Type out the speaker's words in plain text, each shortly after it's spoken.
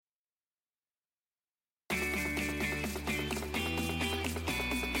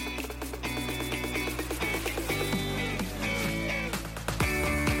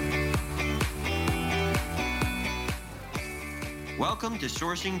Welcome to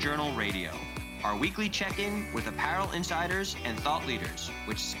Sourcing Journal Radio, our weekly check-in with apparel insiders and thought leaders,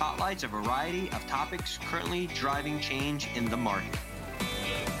 which spotlights a variety of topics currently driving change in the market.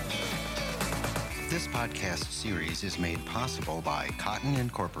 This podcast series is made possible by Cotton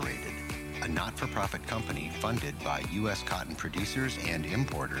Incorporated, a not-for-profit company funded by U.S. cotton producers and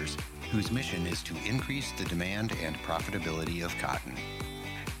importers whose mission is to increase the demand and profitability of cotton.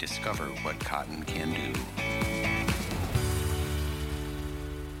 Discover what cotton can do.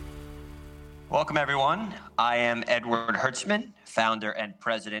 Welcome, everyone. I am Edward Hertzman, founder and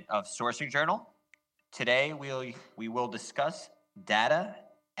president of Sourcing Journal. Today, we will discuss data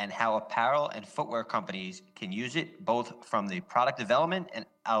and how apparel and footwear companies can use it both from the product development and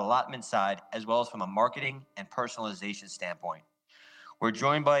allotment side, as well as from a marketing and personalization standpoint. We're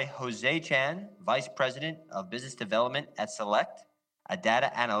joined by Jose Chan, Vice President of Business Development at Select, a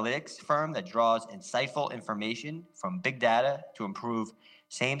data analytics firm that draws insightful information from big data to improve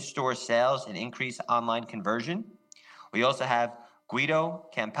same-store sales and increase online conversion. We also have Guido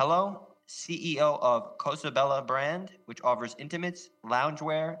Campello, CEO of Cosabella brand, which offers intimates,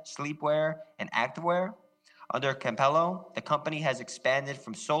 loungewear, sleepwear, and activewear. Under Campello, the company has expanded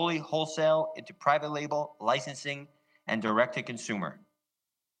from solely wholesale into private label, licensing, and direct-to-consumer.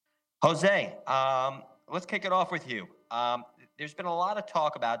 Jose, let's kick it off with you. There's been a lot of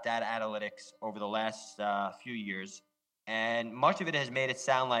talk about data analytics over the last few years, and much of it has made it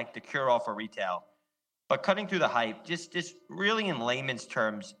sound like the cure-all for retail. But cutting through the hype, just really in layman's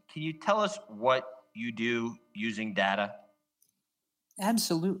terms, can you tell us what you do using data?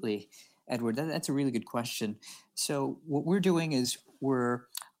 Absolutely, Edward. That's a really good question. So what we're doing is we're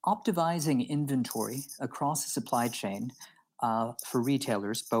optimizing inventory across the supply chain for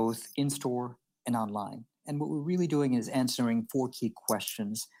retailers, both in-store and online. And what we're really doing is answering four key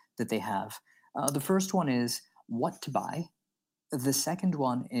questions that they have. The first one is what to buy. The second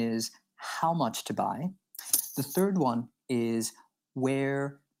one is how much to buy. The third one is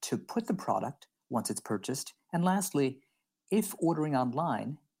where to put the product once it's purchased. And lastly, if ordering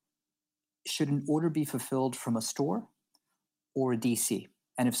online, should an order be fulfilled from a store or a DC?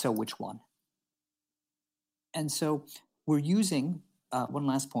 And if so, which one? And so we're using, one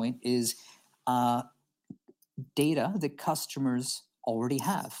last point is data that customers already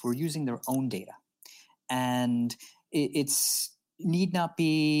have. We're using their own data. And it's need not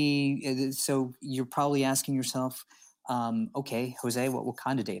be, so you're probably asking yourself, okay, Jose, what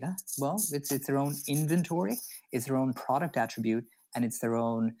kind of data? Well, it's their own inventory, it's their own product attribute, and it's their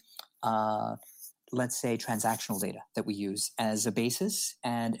own, let's say, transactional data that we use as a basis,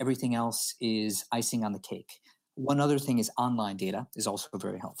 and everything else is icing on the cake. One other thing is online data is also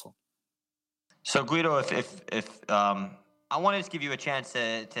very helpful. So Guido, if I wanted to give you a chance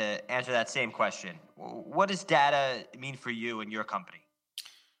to answer that same question. What does data mean for you and your company?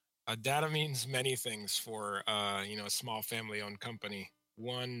 Data means many things for a small family-owned company.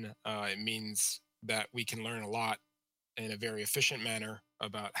 One, it means that we can learn a lot in a very efficient manner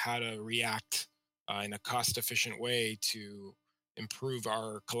about how to react in a cost-efficient way to improve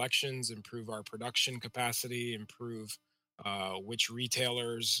our collections, improve our production capacity, improve which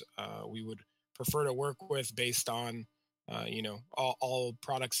retailers we would prefer to work with based on all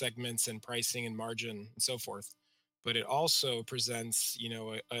product segments and pricing and margin and so forth. But it also presents,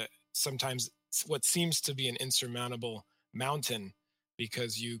 sometimes what seems to be an insurmountable mountain,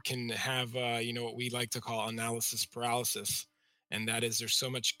 because you can have, what we like to call analysis paralysis. And that is, there's so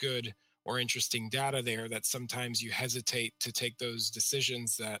much good or interesting data there that sometimes you hesitate to take those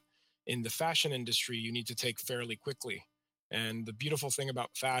decisions that in the fashion industry, you need to take fairly quickly. And the beautiful thing about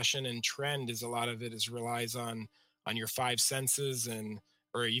fashion and trend is a lot of it relies on your five senses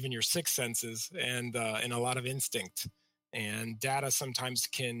or even your six senses and a lot of instinct. And data sometimes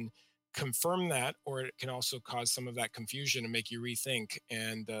can confirm that, or it can also cause some of that confusion and make you rethink.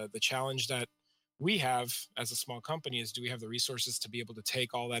 And the challenge that we have as a small company is, do we have the resources to be able to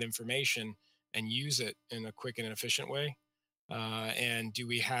take all that information and use it in a quick and efficient way? And do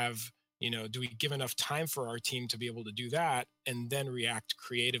we have, do we give enough time for our team to be able to do that and then react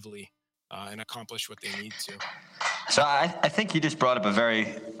creatively and accomplish what they need to? So I think you just brought up a very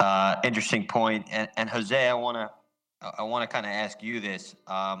interesting point. And Jose, I want to kind of ask you this.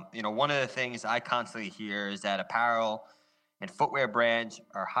 One of the things I constantly hear is that apparel and footwear brands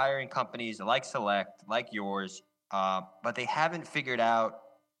are hiring companies like Select, like yours, but they haven't figured out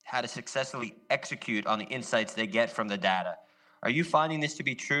how to successfully execute on the insights they get from the data. Are you finding this to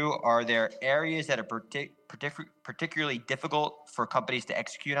be true? Are there areas that are particularly difficult for companies to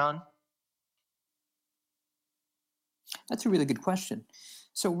execute on? That's a really good question.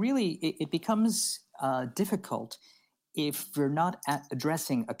 So really, it becomes difficult if we're not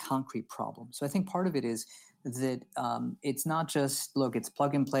addressing a concrete problem. So I think part of it is that it's not just, look, it's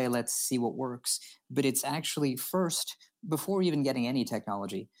plug and play, let's see what works, but it's actually first, before even getting any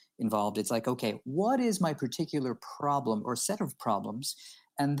technology involved, it's like, okay, what is my particular problem or set of problems?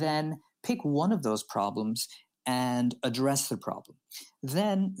 And then pick one of those problems and address the problem.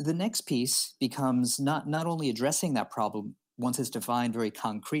 Then the next piece becomes not only addressing that problem once it's defined very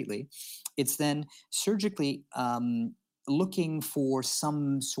concretely, it's then surgically looking for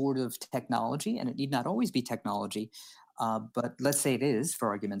some sort of technology, and it need not always be technology, but let's say it is, for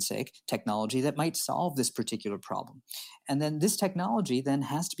argument's sake, technology that might solve this particular problem. And then this technology then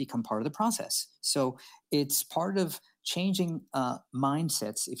has to become part of the process. So it's part of changing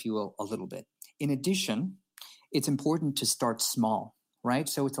mindsets, if you will, a little bit. In addition, it's important to start small, right?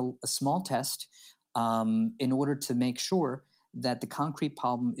 So it's a small test in order to make sure that the concrete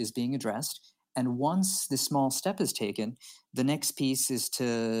problem is being addressed. And once the small step is taken, the next piece is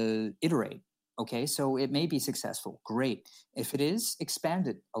to iterate. Okay, so it may be successful. Great. If it is, expand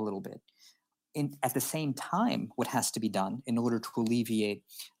it a little bit. At the same time, what has to be done in order to alleviate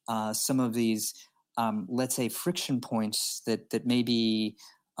some of these, let's say, friction points that may be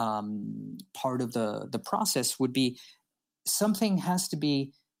part of the process would be something has to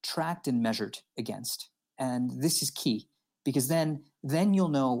be tracked and measured against. And this is key, because then you'll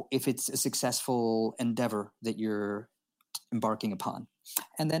know if it's a successful endeavor that you're embarking upon.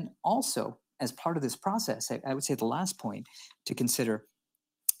 And then also, as part of this process, I would say the last point to consider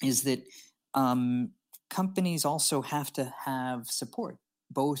is that companies also have to have support,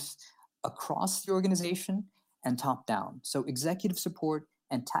 both across the organization and top down. So executive support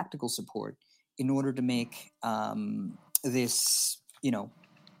and tactical support in order to make this,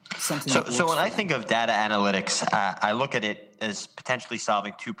 something. So when I think of data analytics, I look at it as potentially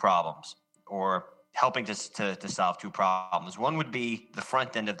solving two problems, or helping to solve two problems. One would be the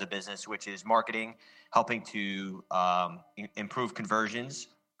front end of the business, which is marketing, helping to improve conversions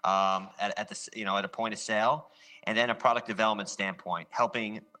at a point of sale, and then a product development standpoint,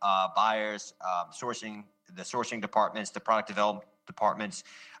 helping buyers, the sourcing departments, the product development departments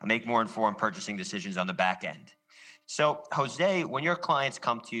make more informed purchasing decisions on the back end. So, Jose, when your clients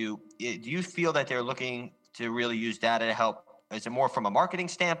come to you, do you feel that they're looking to really use data to help? Is it more from a marketing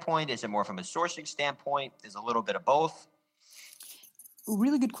standpoint? Is it more from a sourcing standpoint? Is a little bit of both?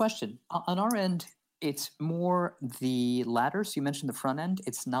 Really good question. On our end, it's more the latter. So you mentioned the front end.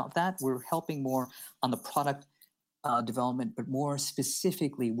 It's not that. We're helping more on the product development, but more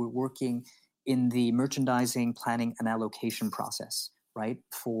specifically, we're working in the merchandising, planning, and allocation process, right?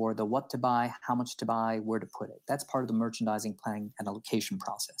 For the what to buy, how much to buy, where to put it. That's part of the merchandising, planning, and allocation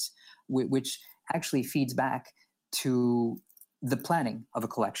process, which actually feeds back to the planning of a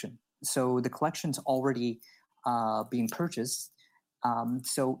collection. So the collection's already being purchased.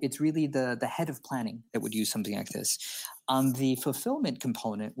 So it's really the head of planning that would use something like this. On the fulfillment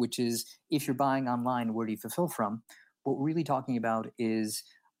component, which is if you're buying online, where do you fulfill from? What we're really talking about is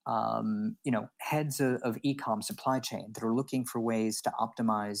heads of e-com supply chain that are looking for ways to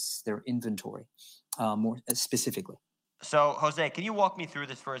optimize their inventory more specifically. So, Jose, can you walk me through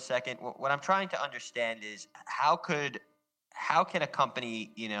this for a second? What I'm trying to understand is how can a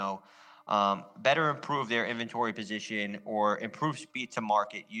company, better improve their inventory position or improve speed to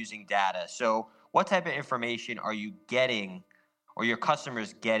market using data? So what type of information are you getting or your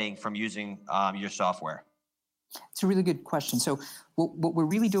customers getting from using your software? It's a really good question. So what we're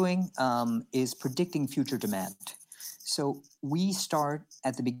really doing is predicting future demand. So we start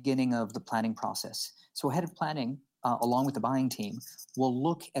at the beginning of the planning process. So head of planning, along with the buying team, will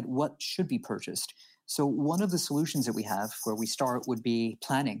look at what should be purchased. So one of the solutions that we have where we start would be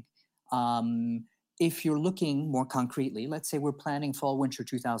planning. If you're looking more concretely, let's say we're planning fall-winter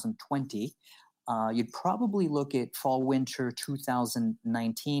 2020, you'd probably look at fall-winter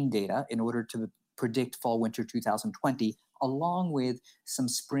 2019 data in order to predict fall-winter 2020, along with some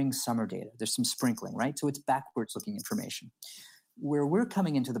spring-summer data. There's some sprinkling, right? So it's backwards-looking information. Where we're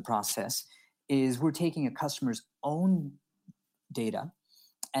coming into the process is we're taking a customer's own data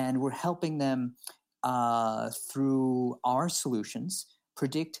and we're helping them through our solutions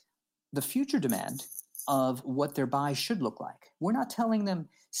predict the future demand of what their buy should look like. We're not telling them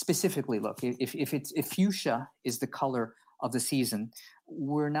specifically, look, if fuchsia is the color of the season,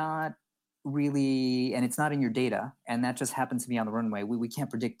 we're not really, and it's not in your data, and that just happens to be on the runway, we can't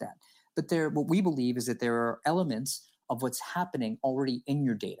predict that. But what we believe is that there are elements of what's happening already in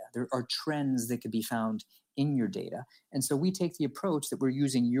your data. There are trends that could be found in your data. And so we take the approach that we're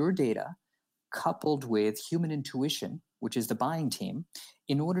using your data coupled with human intuition, which is the buying team,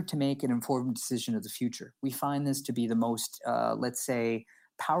 in order to make an informed decision of the future. We find this to be the most, let's say,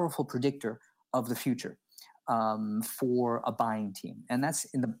 powerful predictor of the future for a buying team. And that's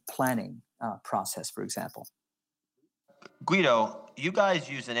in the planning process, for example. Guido, you guys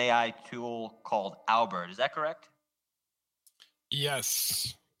use an AI tool called Albert. Is that correct?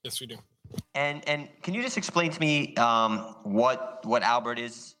 Yes, we do. And can you just explain to me what Albert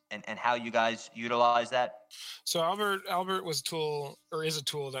is and how you guys utilize that? So Albert was is a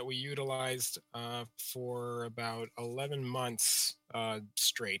tool that we utilized for about 11 months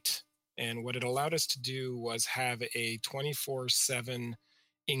straight. And what it allowed us to do was have a 24/7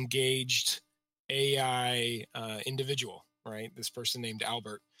 engaged AI individual, right? This person named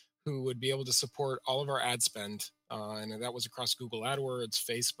Albert, who would be able to support all of our ad spend. And that was across Google AdWords,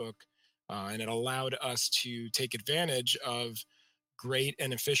 Facebook. And it allowed us to take advantage of great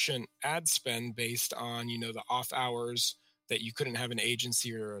and efficient ad spend based on, the off hours that you couldn't have an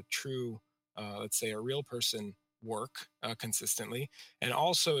agency or a true, let's say a real person work consistently. And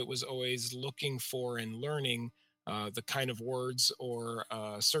also it was always looking for and learning the kind of words or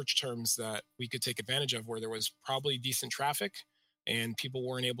search terms that we could take advantage of where there was probably decent traffic and people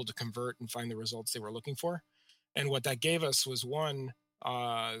weren't able to convert and find the results they were looking for. And what that gave us was one,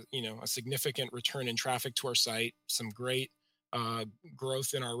 a significant return in traffic to our site, some great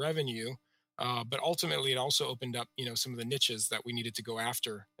growth in our revenue, but ultimately it also opened up, some of the niches that we needed to go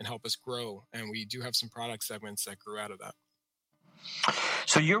after and help us grow. And we do have some product segments that grew out of that.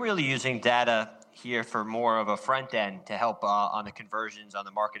 So you're really using data here for more of a front end to help on the conversions on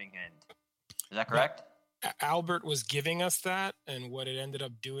the marketing end. Is that correct? Yeah. Albert was giving us that, and what it ended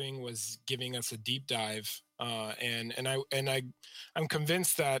up doing was giving us a deep dive. I'm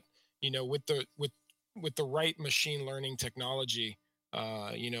convinced that with the right machine learning technology,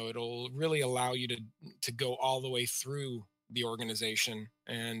 it'll really allow you to go all the way through the organization.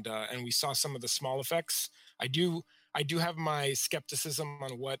 And we saw some of the small effects. I do have my skepticism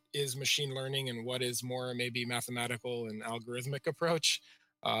on what is machine learning and what is more maybe mathematical and algorithmic approach.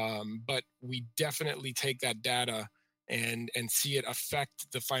 But we definitely take that data and see it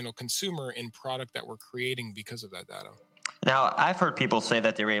affect the final consumer in product that we're creating because of that data. Now, I've heard people say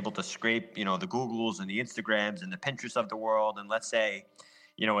that they're able to scrape, the Googles and the Instagrams and the Pinterests of the world. And let's say,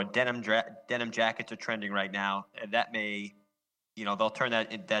 a denim jackets are trending right now, and that may, they'll turn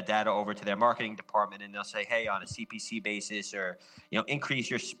that data over to their marketing department and they'll say, hey, on a CPC basis or, increase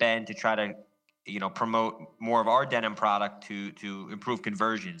your spend to try to, promote more of our denim product to improve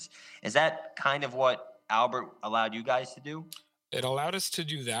conversions. Is that kind of what Albert allowed you guys to do? It allowed us to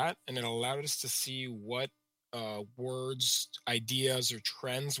do that, and it allowed us to see what words, ideas, or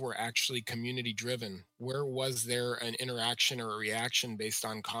trends were actually community driven. Where was there an interaction or a reaction based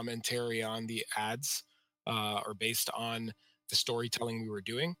on commentary on the ads or based on the storytelling we were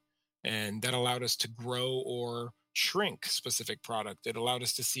doing? And that allowed us to grow or shrink specific product. It allowed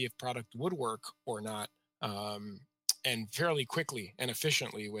us to see if product would work or not, and fairly quickly and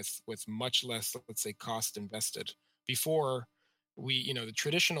efficiently with much less, let's say, cost invested. Before, the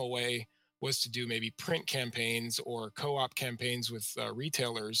traditional way was to do maybe print campaigns or co-op campaigns with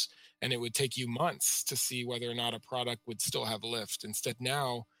retailers, and it would take you months to see whether or not a product would still have lift. Instead,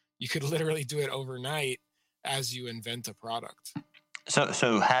 now you could literally do it overnight as you invent a product. So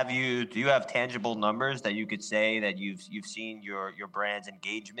do you have tangible numbers that you could say that you've seen your brand's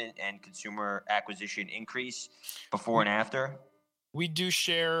engagement and consumer acquisition increase before and after? We do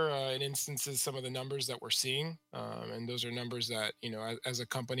share in instances some of the numbers that we're seeing, and those are numbers that as a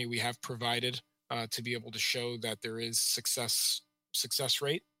company we have provided to be able to show that there is success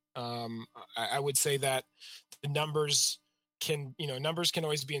rate. I would say that the numbers can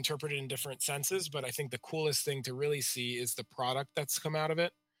always be interpreted in different senses, but I think the coolest thing to really see is the product that's come out of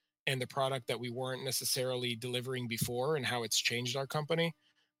it and the product that we weren't necessarily delivering before and how it's changed our company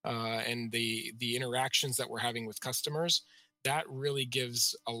and the interactions that we're having with customers. That really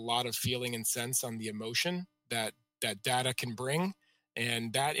gives a lot of feeling and sense on the emotion that data can bring.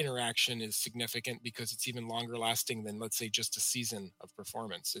 And that interaction is significant because it's even longer lasting than, let's say, just a season of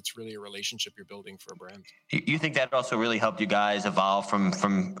performance. It's really a relationship you're building for a brand. You think that also really helped you guys evolve from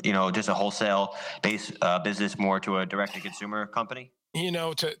just a wholesale based business more to a direct to consumer company?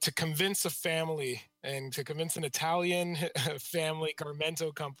 To convince a family and to convince an Italian family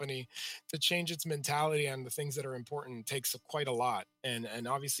Garmento company to change its mentality on the things that are important takes quite a lot. And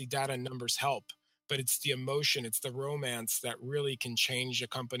obviously data and numbers help, but it's the emotion, it's the romance that really can change a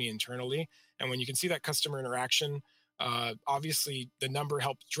company internally. And when you can see that customer interaction, obviously the number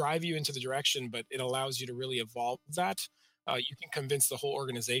helps drive you into the direction, but it allows you to really evolve that. you can convince the whole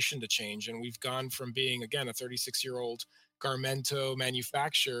organization to change. And we've gone from being, again, a 36-year-old Garmento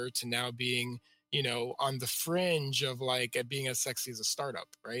manufacturer to now being, on the fringe of like being as sexy as a startup,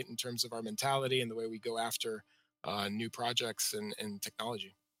 right? In terms of our mentality and the way we go after new projects and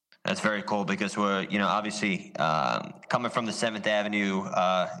technology. That's very cool because we're, obviously coming from the Seventh Avenue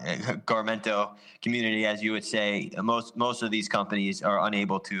Garmento community, as you would say, most of these companies are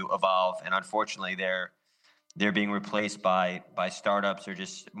unable to evolve, and unfortunately, they're being replaced by startups or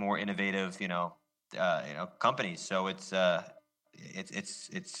just more innovative, companies. So it's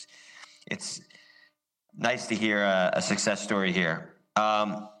nice to hear a success story here.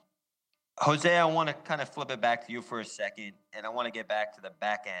 Jose, I want to kind of flip it back to you for a second, and I want to get back to the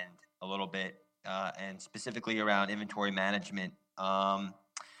back end a little bit, and specifically around inventory management.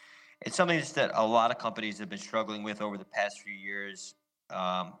 It's something that a lot of companies have been struggling with over the past few years.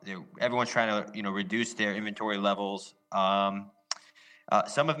 Everyone's trying to, reduce their inventory levels. Some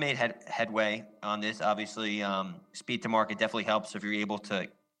have made headway on this. Obviously, speed to market definitely helps if you're able to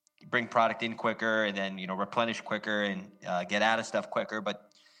bring product in quicker and then, replenish quicker and get out of stuff quicker. But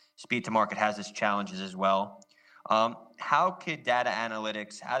speed to market has its challenges as well. How could data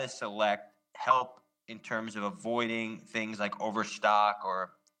analytics, how does Select help in terms of avoiding things like overstock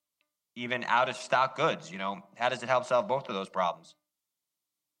or even out of stock goods? How does it help solve both of those problems?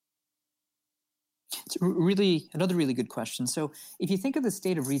 It's another really good question. So if you think of the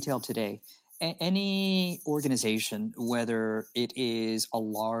state of retail today, any organization, whether it is a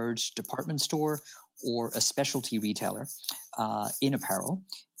large department store or a specialty retailer in apparel,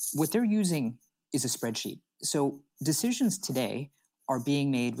 what they're using is a spreadsheet. So decisions today are being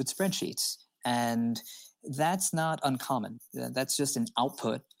made with spreadsheets, and that's not uncommon. That's just an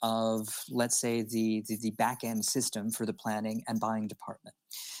output of, let's say, the back-end system for the planning and buying department.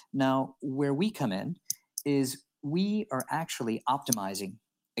 Now, where we come in is we are actually optimizing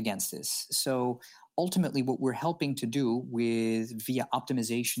against this. So ultimately, what we're helping to do via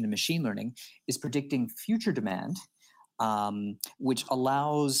optimization and machine learning is predicting future demand, which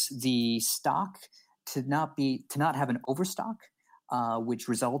allows the stock to not have an overstock, which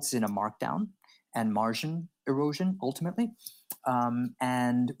results in a markdown and margin erosion ultimately.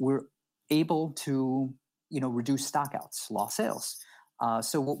 And we're able to, reduce stockouts, lost sales.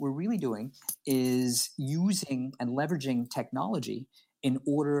 So what we're really doing is using and leveraging technology in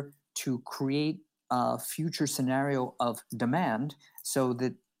order to create a future scenario of demand so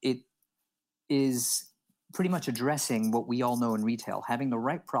that it is pretty much addressing what we all know in retail, having the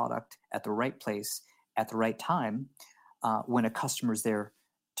right product at the right place at the right time when a customer's there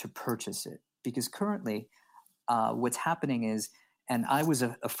to purchase it. Because currently what's happening is, and I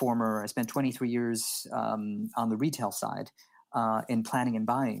spent 23 years on the retail side in planning and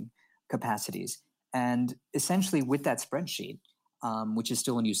buying capacities. And essentially with that spreadsheet, which is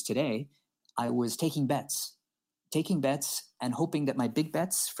still in use today, I was taking bets and hoping that my big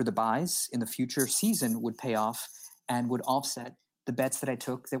bets for the buys in the future season would pay off and would offset the bets that I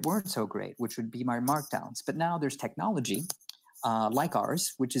took that weren't so great, which would be my markdowns. But now there's technology like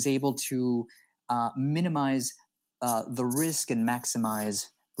ours, which is able to minimize the risk and maximize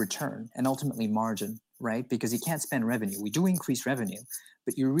return and ultimately margin, right? Because you can't spend revenue. We do increase revenue,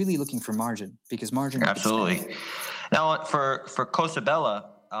 but you're really looking for margin because margin. Absolutely. Now, for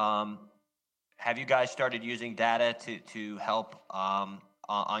Cosabella, have you guys started using data to help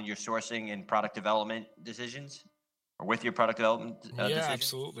on your sourcing and product development decisions, or with your product development decisions? Yeah,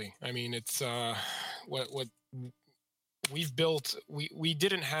 absolutely. I mean, it's what we've built. We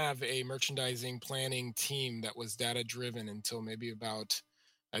didn't have a merchandising planning team that was data driven until maybe about,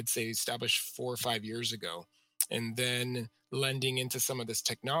 I'd say, established 4 or 5 years ago. And then lending into some of this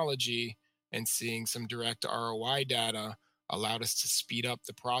technology and seeing some direct ROI data allowed us to speed up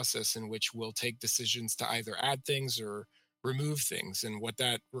the process in which we'll take decisions to either add things or remove things. And what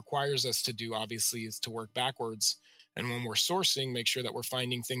that requires us to do, obviously, is to work backwards. And when we're sourcing, make sure that we're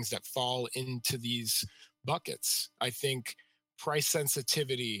finding things that fall into these buckets. I think price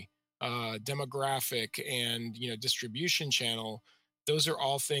sensitivity, demographic, and distribution channel, those are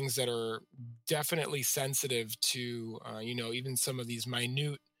all things that are definitely sensitive to even some of these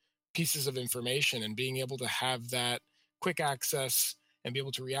minute pieces of information, and being able to have that quick access and be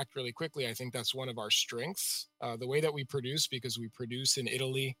able to react really quickly. I think that's one of our strengths. The way that we produce, because we produce in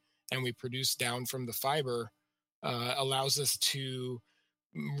Italy and we produce down from the fiber, allows us to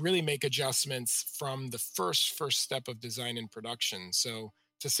really make adjustments from the first step of design and production. So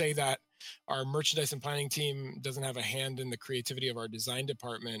to say that our merchandise and planning team doesn't have a hand in the creativity of our design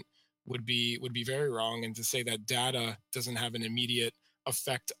department would be very wrong. And to say that data doesn't have an immediate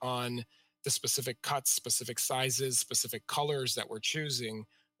effect on the specific cuts, specific sizes, specific colors that we're choosing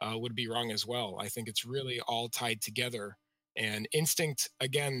would be wrong as well. I think it's really all tied together. And instinct,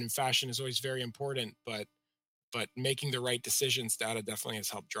 again, in fashion is always very important, but making the right decisions, data definitely has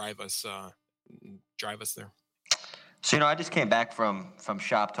helped drive us there. So, I just came back from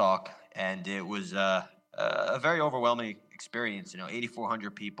Shop Talk, and it was a very overwhelming experience.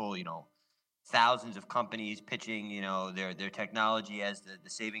 8,400 people, thousands of companies pitching, their technology as the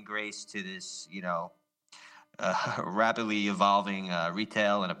saving grace to this, rapidly evolving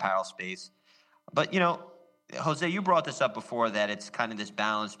retail and apparel space. But, Jose, you brought this up before, that it's kind of this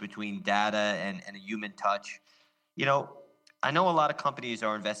balance between data and a human touch. I know a lot of companies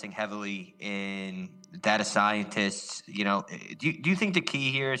are investing heavily in data scientists. Do you think the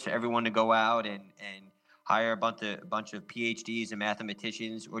key here is for everyone to go out and hire a bunch of PhDs and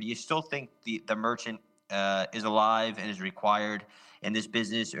mathematicians, or do you still think the merchant is alive and is required in this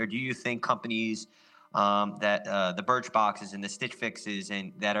business, or do you think companies that the Birchboxes and the Stitch Fixes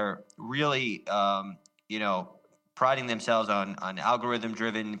and that are really priding themselves on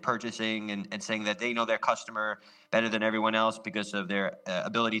algorithm-driven purchasing and saying that they know their customer better than everyone else because of their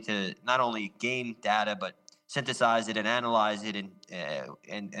ability to not only gain data but synthesize it and analyze it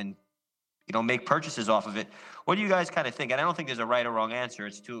and make purchases off of it? What do you guys kind of think? And I don't think there's a right or wrong answer.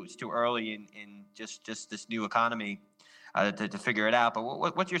 It's too early in just this new economy to figure it out. But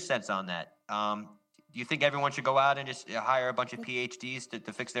what's your sense on that? Do you think everyone should go out and just hire a bunch of PhDs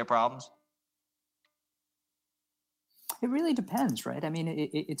to fix their problems? It really depends, right? I mean,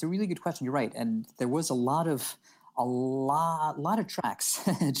 it's a really good question. You're right, and there was a lot of tracks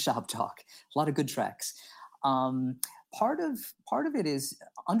at Shop Talk, a lot of good tracks. Part of it is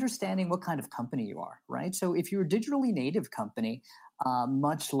understanding what kind of company you are, right? So if you're a digitally native company,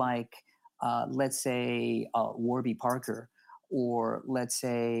 much like let's say Warby Parker, or let's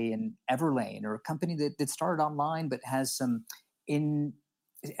say an Everlane, or a company that started online but has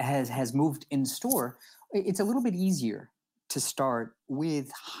has moved in store, it's a little bit easier to start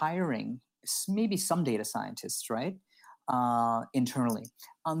with hiring maybe some data scientists, right? Internally.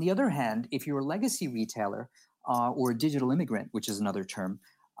 On the other hand, if you're a legacy retailer or a digital immigrant, which is another term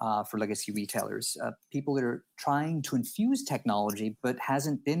for legacy retailers, people that are trying to infuse technology but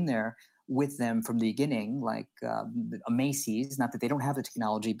hasn't been there with them from the beginning, like a Macy's, not that they don't have the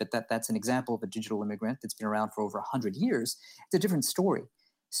technology, but that's an example of a digital immigrant that's been around for over 100 years. It's a different story.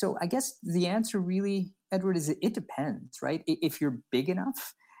 So I guess the answer really, Edward, is it depends, right? If you're big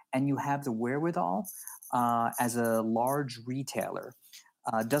enough and you have the wherewithal as a large retailer,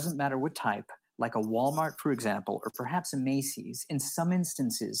 doesn't matter what type, like a Walmart, for example, or perhaps a Macy's, in some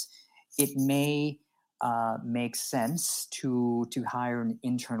instances, it may make sense to hire an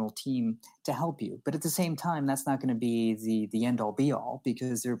internal team to help you. But at the same time, that's not going to be the end-all be-all,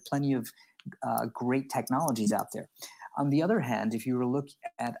 because there are plenty of great technologies out there. On the other hand, if you were to look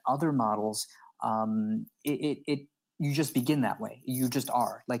at other models, you just begin that way. You just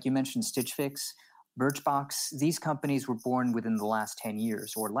are. Like you mentioned, Stitch Fix, Birchbox, these companies were born within the last 10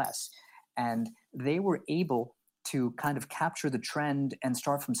 years or less. And they were able to kind of capture the trend and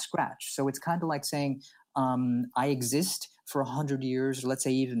start from scratch. So it's kind of like saying, I exist for 100 years, or let's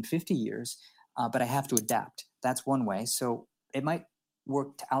say even 50 years, but I have to adapt. That's one way. So it might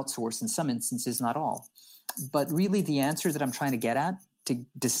work to outsource in some instances, not all. But really the answer that I'm trying to get at, to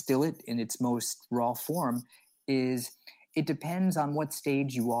distill it in its most raw form, is it depends on what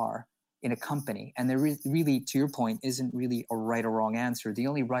stage you are in a company. And there really, to your point, isn't really a right or wrong answer. The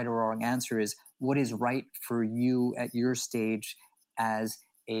only right or wrong answer is what is right for you at your stage as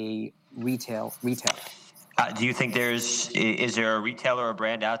a retailer. Do you think is there a retailer or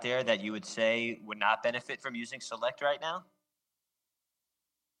brand out there that you would say would not benefit from using Select right now?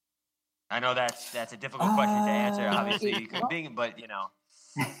 I know that's a difficult question to answer. Obviously, you could be, but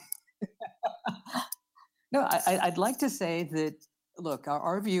No, I'd like to say that. Look,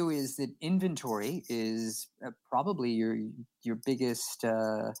 our view is that inventory is probably your biggest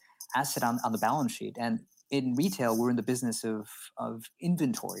asset on the balance sheet. And in retail, we're in the business of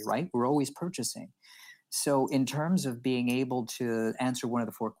inventory, right? We're always purchasing. So in terms of being able to answer one of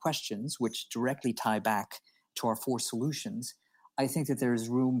the 4 questions, which directly tie back to our 4 solutions, I think that there's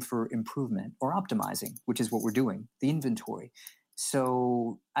room for improvement or optimizing, which is what we're doing, the inventory.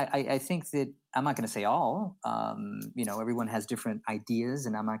 So I think that I'm not going to say all, everyone has different ideas,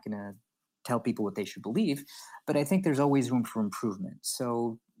 and I'm not going to tell people what they should believe, but I think there's always room for improvement.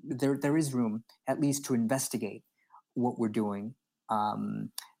 So there is room at least to investigate what we're doing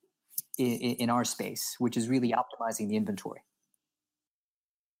in our space, which is really optimizing the inventory.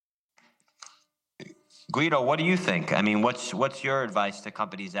 Guido, what do you think? I mean, what's your advice to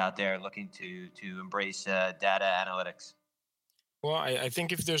companies out there looking to embrace data analytics? Well, I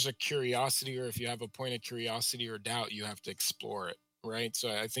think if there's a curiosity, or if you have a point of curiosity or doubt, you have to explore it, right? So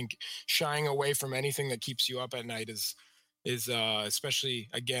I think shying away from anything that keeps you up at night is especially,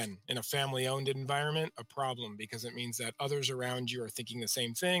 again, in a family owned environment, a problem, because it means that others around you are thinking the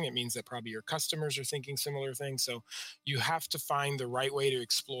same thing. It means that probably your customers are thinking similar things. So you have to find the right way to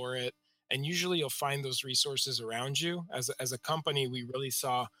explore it, and usually you'll find those resources around you. As a company, we really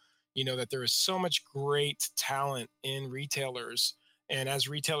saw, that there is so much great talent in retailers, and as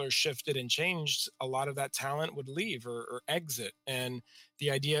retailers shifted and changed, a lot of that talent would leave or exit. And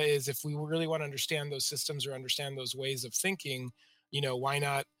the idea is, if we really want to understand those systems or understand those ways of thinking, why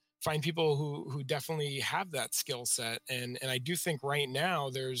not find people who definitely have that skill set? And I do think right now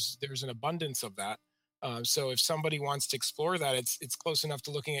there's an abundance of that. So if somebody wants to explore that, it's close enough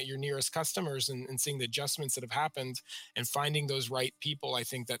to looking at your nearest customers and seeing the adjustments that have happened and finding those right people, I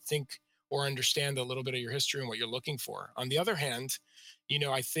think, that think or understand a little bit of your history and what you're looking for. On the other hand,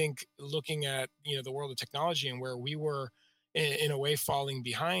 I think looking at, the world of technology and where we were in a way falling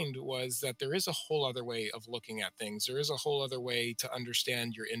behind, was that there is a whole other way of looking at things. There is a whole other way to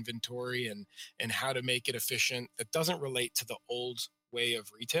understand your inventory and how to make it efficient, that doesn't relate to the old way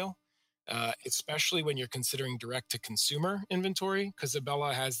of retail. Especially when you're considering direct to consumer inventory, because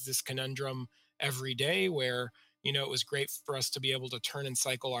Isabella has this conundrum every day where, it was great for us to be able to turn and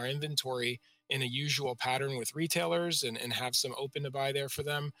cycle our inventory in a usual pattern with retailers and have some open to buy there for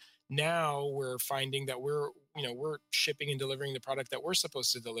them. Now we're finding that we're shipping and delivering the product that we're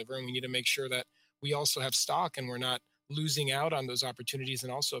supposed to deliver, and we need to make sure that we also have stock and we're not losing out on those opportunities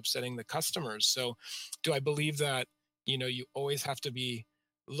and also upsetting the customers. So do I believe that, you always have to be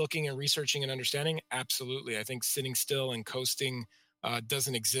looking and researching and understanding? Absolutely. I think sitting still and coasting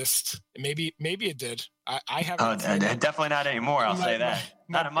doesn't exist. Maybe it did. I haven't seen it. Definitely not anymore. I'll say that.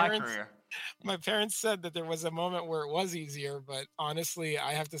 Not in my parents, career. My parents said that there was a moment where it was easier, but honestly,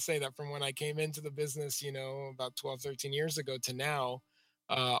 I have to say that from when I came into the business, about 12, 13 years ago to now,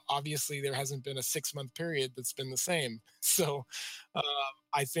 obviously there hasn't been a 6-month period that's been the same. So uh,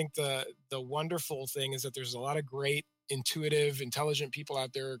 I think the wonderful thing is that there's a lot of great, intuitive, intelligent people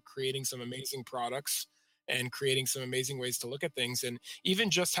out there creating some amazing products and creating some amazing ways to look at things. And even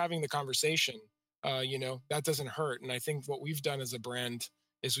just having the conversation, that doesn't hurt. And I think what we've done as a brand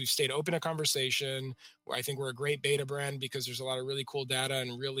is we've stayed open to conversation. I think we're a great beta brand because there's a lot of really cool data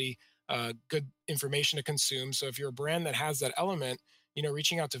and really good information to consume. So if you're a brand that has that element,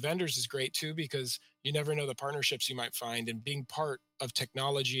 reaching out to vendors is great too, because you never know the partnerships you might find. And being part of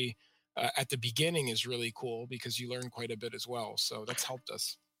technology at the beginning is really cool because you learn quite a bit as well. So that's helped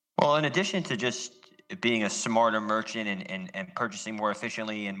us. Well, in addition to just being a smarter merchant and purchasing more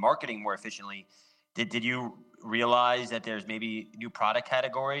efficiently and marketing more efficiently, did you realize that there's maybe new product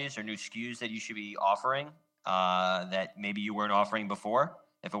categories or new SKUs that you should be offering that maybe you weren't offering before,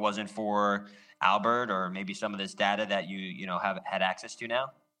 if it wasn't for Albert or maybe some of this data that you have had access to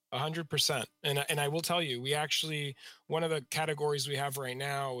now? 100%. And I will tell you, we actually, one of the categories we have right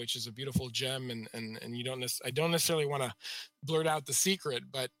now, which is a beautiful gem, and I don't necessarily want to blurt out the secret,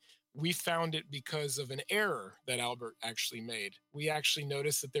 but we found it because of an error that Albert actually made. We actually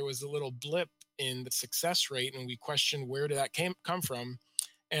noticed that there was a little blip in the success rate, and we questioned where did that come from.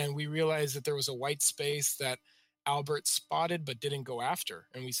 And we realized that there was a white space that Albert spotted but didn't go after.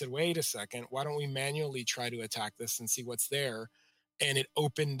 And we said, wait a second, why don't we manually try to attack this and see what's there? And it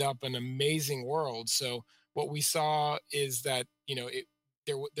opened up an amazing world. So what we saw is that,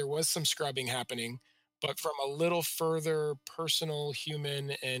 there was some scrubbing happening, but from a little further personal,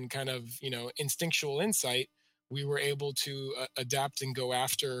 human, and kind of, instinctual insight, we were able to adapt and go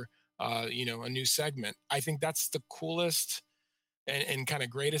after, a new segment. I think that's the coolest and kind of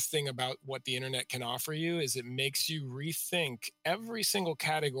greatest thing about what the internet can offer you, is it makes you rethink every single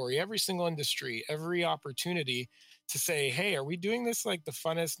category, every single industry, every opportunity to say, hey, are we doing this like the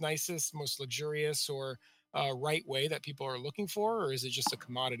funnest, nicest, most luxurious or right way that people are looking for, or is it just a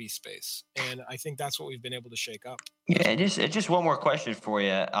commodity space? And I think that's what we've been able to shake up. Yeah, just one more question for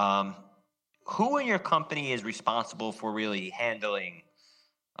you. Who in your company is responsible for really handling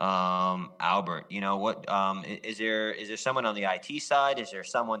Albert? Is there someone on the IT side? Is there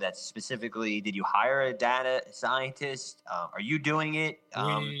someone that specifically, did you hire a data scientist? Are you doing it?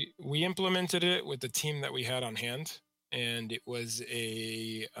 We implemented it with the team that we had on hand, and it was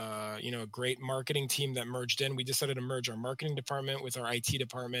a great marketing team that merged in. We decided to merge our marketing department with our IT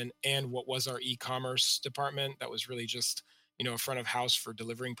department and what was our e-commerce department. That was really just a front of house for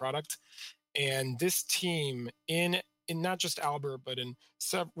delivering product. And this team, in in not just Albert, but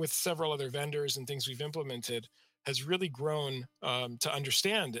with several other vendors and things we've implemented, has really grown to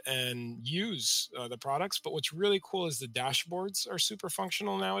understand and use the products. But what's really cool is the dashboards are super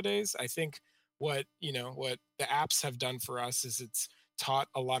functional nowadays. I think what the apps have done for us is it's taught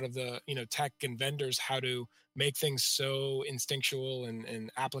a lot of the tech and vendors how to make things so instinctual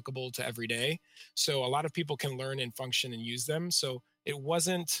and applicable to every day. So a lot of people can learn and function and use them. So it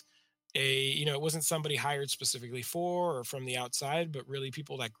wasn't it wasn't somebody hired specifically for or from the outside, but really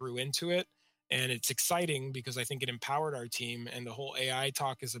people that grew into it. And it's exciting because I think it empowered our team. And the whole AI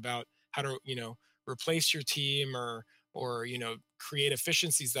talk is about how to replace your team or create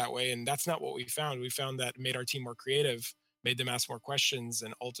efficiencies that way. And that's not what we found. We found that it made our team more creative, made them ask more questions,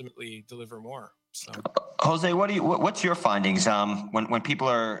 and ultimately deliver more. So, Jose, what's your findings when people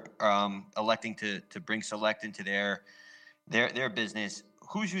are electing to bring Select into their business?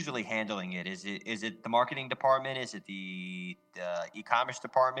 Who's usually handling it? Is it the marketing department? Is it the e-commerce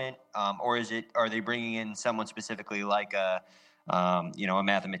department? Or are they bringing in someone specifically like a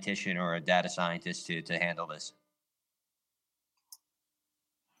mathematician or a data scientist to handle this?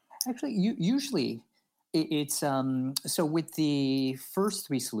 Actually, usually it's so with the first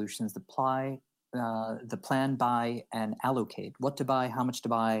three solutions, the plan, buy, and allocate, what to buy, how much to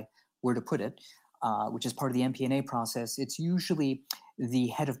buy, where to put it, which is part of the MP&A process. It's usually the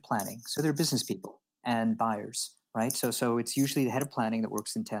head of planning. So they're business people and buyers, right? So it's usually the head of planning that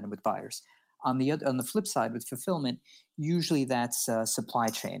works in tandem with buyers. On the flip side, with fulfillment, usually that's supply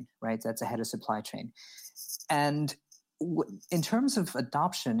chain, right? That's a head of supply chain. And in terms of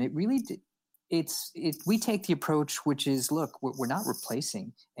adoption, we take the approach which is, look, we're not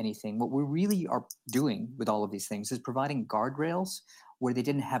replacing anything. What we really are doing with all of these things is providing guardrails where they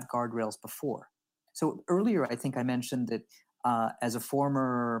didn't have guardrails before. So earlier, I think I mentioned that as a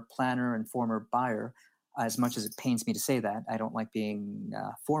former planner and former buyer, as much as it pains me to say that, I don't like being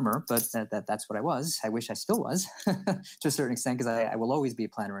former, but that's what I was. I wish I still was to a certain extent, because I will always be a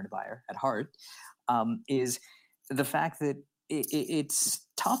planner and a buyer at heart, is the fact that it's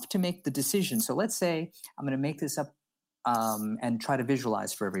tough to make the decision. So let's say I'm going to make this up and try to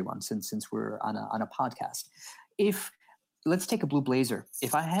visualize for everyone since we're on a podcast. Let's take a blue blazer.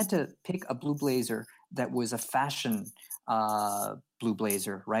 If I had to pick a blue blazer that was a fashion blue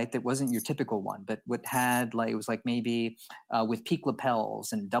blazer, right? That wasn't your typical one, but it was like maybe with peak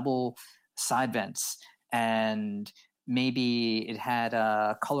lapels and double side vents, and maybe it had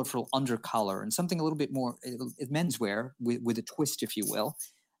a colorful undercollar and something a little bit more menswear with a twist, if you will.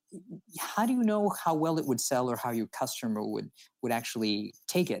 How do you know how well it would sell or how your customer would actually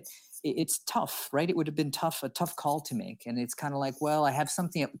take it? It's tough, right? It would have been a tough call to make. And it's kind of like, well, I have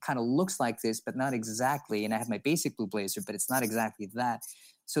something that kind of looks like this, but not exactly. And I have my basic blue blazer, but it's not exactly that.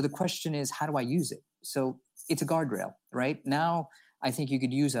 So the question is, how do I use it? So it's a guardrail, right? Now, I think you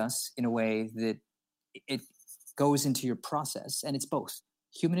could use us in a way that it goes into your process, and it's both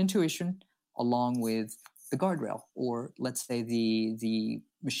human intuition along with the guardrail, or let's say the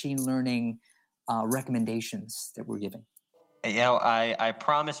machine learning recommendations that we're giving. I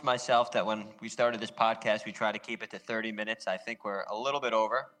promised myself that when we started this podcast, we try to keep it to 30 minutes. I think we're a little bit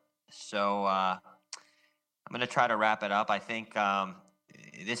over. So I'm going to try to wrap it up. I think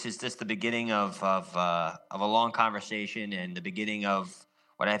this is just the beginning of a long conversation and the beginning of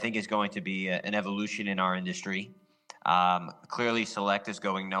what I think is going to be an evolution in our industry. Clearly, Select is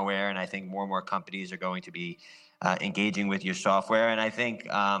going nowhere, and I think more and more companies are going to be engaging with your software. And I think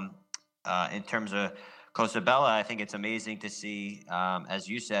in terms of Cosabella, I think it's amazing to see, as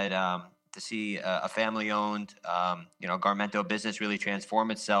you said, to see a family-owned, Garmento business really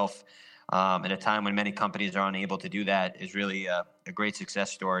transform itself at a time when many companies are unable to do that is really a great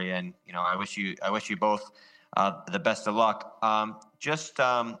success story. And I wish you both the best of luck.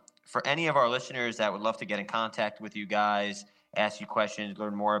 For any of our listeners that would love to get in contact with you guys, ask you questions,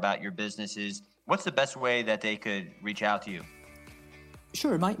 learn more about your businesses, what's the best way that they could reach out to you?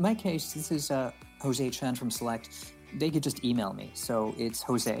 Sure. In my case, this is Jose Chan from Select. They could just email me. So it's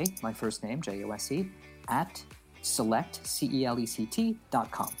Jose, my first name, Jose, at select,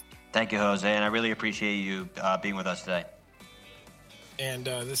 CELECT.com. Thank you, Jose. And I really appreciate you being with us today. And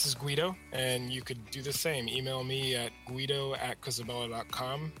this is Guido, and you could do the same. Email me at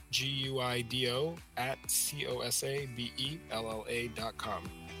guido@cosabella.com,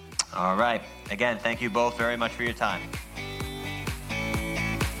 GUIDO@COSABELLA.com. All right. Again, thank you both very much for your time.